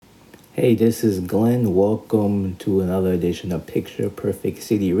Hey, this is Glenn. Welcome to another edition of Picture Perfect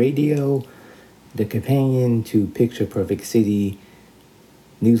City Radio, the companion to Picture Perfect City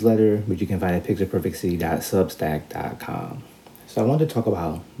newsletter, which you can find at pictureperfectcity.substack.com. So, I want to talk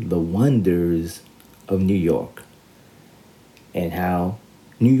about the wonders of New York and how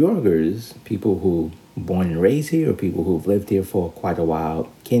New Yorkers, people who are born and raised here or people who've lived here for quite a while,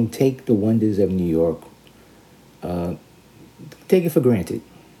 can take the wonders of New York, take it for granted.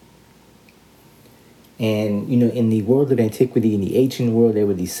 And, in the world of antiquity, in the ancient world, there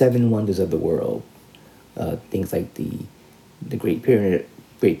were these seven wonders of the world. Things like the Great Pyramid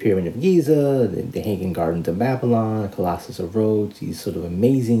of Giza, the Hanging Gardens of Babylon, the Colossus of Rhodes, these sort of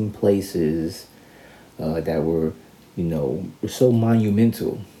amazing places that were so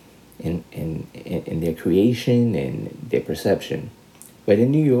monumental in their creation and their perception. But in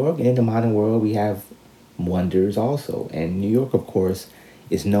New York and in the modern world, we have wonders also. And New York, of course,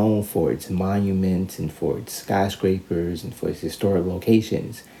 is known for its monuments and for its skyscrapers and for its historic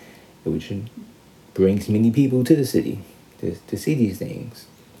locations, which brings many people to the city to see these things.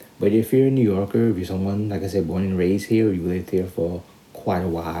 But if you're a New Yorker, if you're someone, like I said, born and raised here, or you lived here for quite a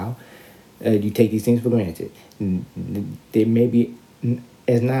while, you take these things for granted. They may be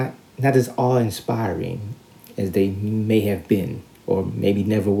as not as awe-inspiring as they may have been, or maybe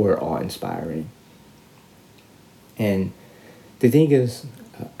never were awe-inspiring. And the thing is,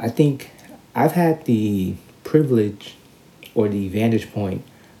 I think I've had the privilege or the vantage point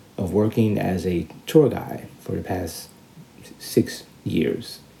of working as a tour guide for the past 6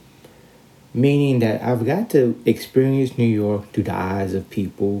 years, meaning that I've got to experience New York through the eyes of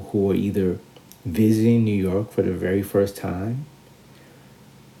people who are either visiting New York for the very first time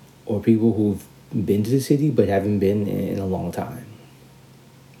or people who've been to the city but haven't been in a long time.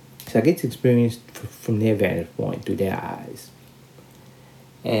 So I get to experience from their vantage point through their eyes.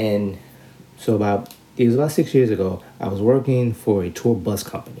 And so it was about 6 years ago, I was working for a tour bus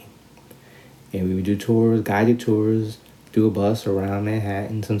company. And we would do tours, guided tours, through a bus around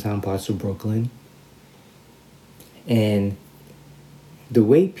Manhattan, sometimes parts of Brooklyn. And the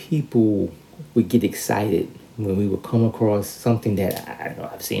way people would get excited when we would come across something that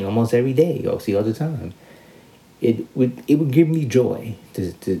I've seen almost every day or see all the time, it would give me joy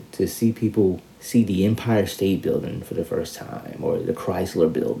to see people see the Empire State Building for the first time, or the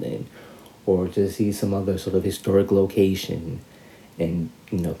Chrysler Building, or to see some other sort of historic location, and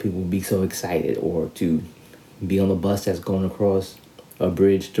people would be so excited, or to be on a bus that's going across a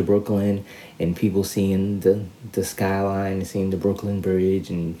bridge to Brooklyn, and people seeing the skyline and seeing the Brooklyn Bridge,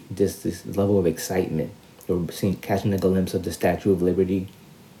 and just this level of excitement, or catching a glimpse of the Statue of Liberty.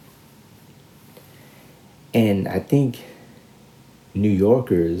 And I think New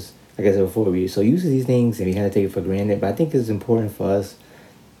Yorkers, like I said before, we're so used to these things and we kind of take it for granted. But I think it's important for us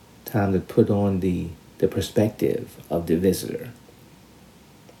time to put on the perspective of the visitor.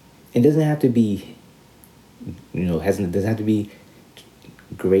 It doesn't have to be, doesn't have to be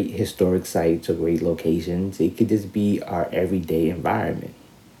great historic sites or great locations. It could just be our everyday environment.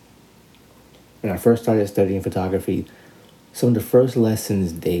 When I first started studying photography, some of the first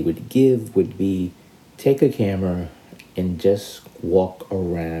lessons they would give would be take a camera and just walk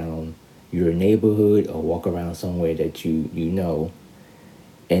around your neighborhood or walk around somewhere that you know,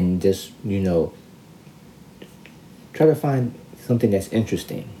 and just try to find something that's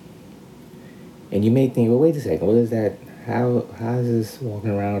interesting. And you may think, well, wait a second, what is that? How is this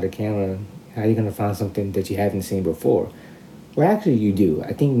walking around with a camera? How are you going to find something that you haven't seen before? Well, actually, you do.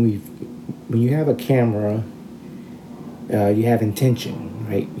 I think when you have a camera, you have intention,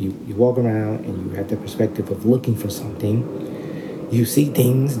 right? You walk around and you have the perspective of looking for something. You see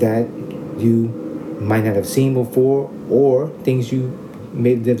things that you might not have seen before, or things you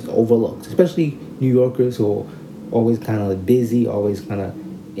may have overlooked, especially New Yorkers who are always kind of busy, always kind of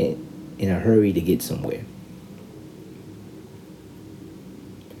in a hurry to get somewhere.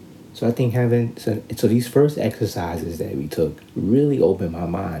 So I think so these first exercises that we took really opened my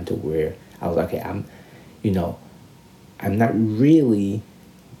mind to where I was like, okay, you know, I'm not really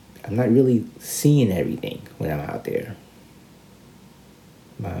seeing everything when I'm out there.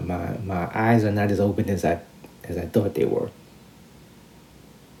 My eyes are not as open as I thought they were.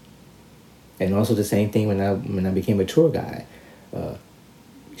 And also the same thing when I became a tour guide.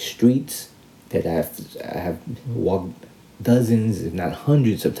 Streets that I have walked dozens, if not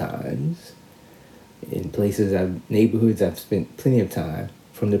hundreds of times, in neighborhoods I've spent plenty of time,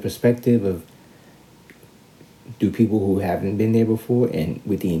 from the perspective of do people who haven't been there before, and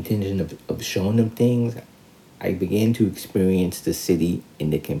with the intention of showing them things, I began to experience the city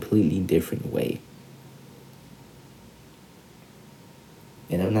in a completely different way.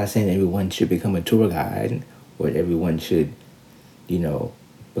 And I'm not saying everyone should become a tour guide or that everyone should, you know,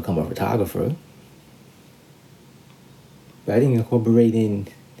 become a photographer. But I think incorporating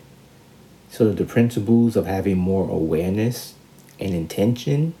sort of the principles of having more awareness and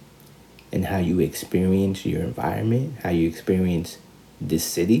intention in how you experience your environment, how you experience this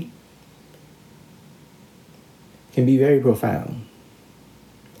city, can be very profound.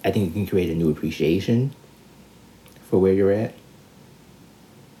 I think it can create a new appreciation for where you're at.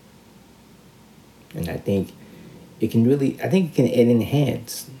 And I think I think it can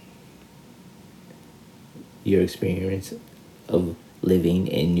enhance your experience of living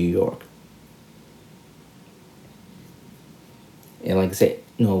in New York. And like I said,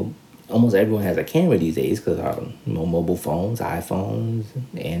 almost everyone has a camera these days because mobile phones, iPhones,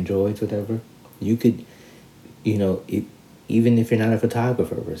 Androids, whatever. You could, it, even if you're not a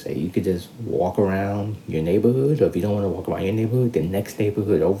photographer per se, you could just walk around your neighborhood, or if you don't want to walk around your neighborhood, the next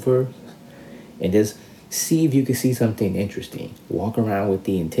neighborhood over, and just see if you can see something interesting. Walk around with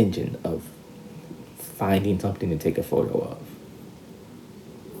the intention of finding something to take a photo of.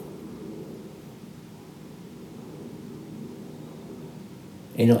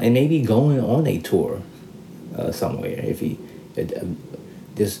 And maybe going on a tour somewhere. If you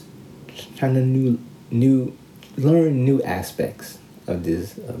just trying to learn new aspects of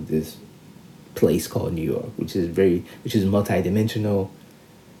this place called New York, which is multidimensional,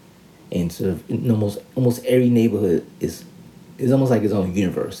 and sort of in almost every neighborhood is almost like its own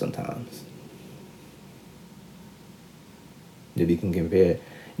universe sometimes. If you can compare,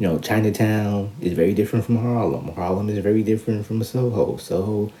 Chinatown is very different from Harlem. Harlem is very different from Soho.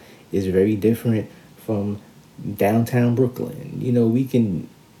 Soho is very different from downtown Brooklyn. We can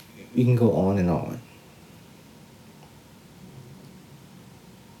go on and on.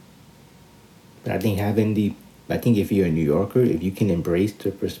 But I think if you're a New Yorker, if you can embrace the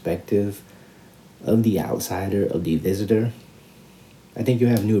perspective of the outsider, of the visitor, I think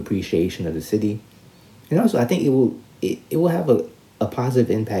you'll have new appreciation of the city. And also, I think it will have a positive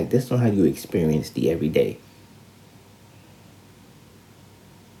impact just on how you experience the everyday.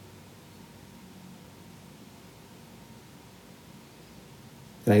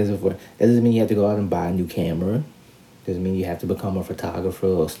 Like I said before, that doesn't mean you have to go out and buy a new camera. Doesn't mean you have to become a photographer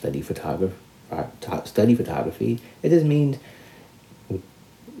or study photography. It just means,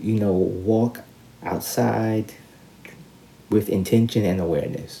 walk outside with intention and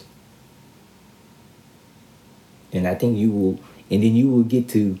awareness. And I think and then you will get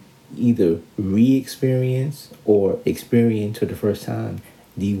to either re-experience or experience for the first time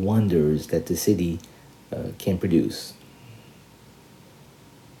the wonders that the city can produce.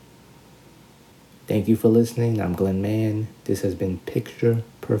 Thank you for listening. I'm Glenn Mann. This has been Picture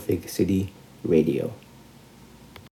Perfect City Radio.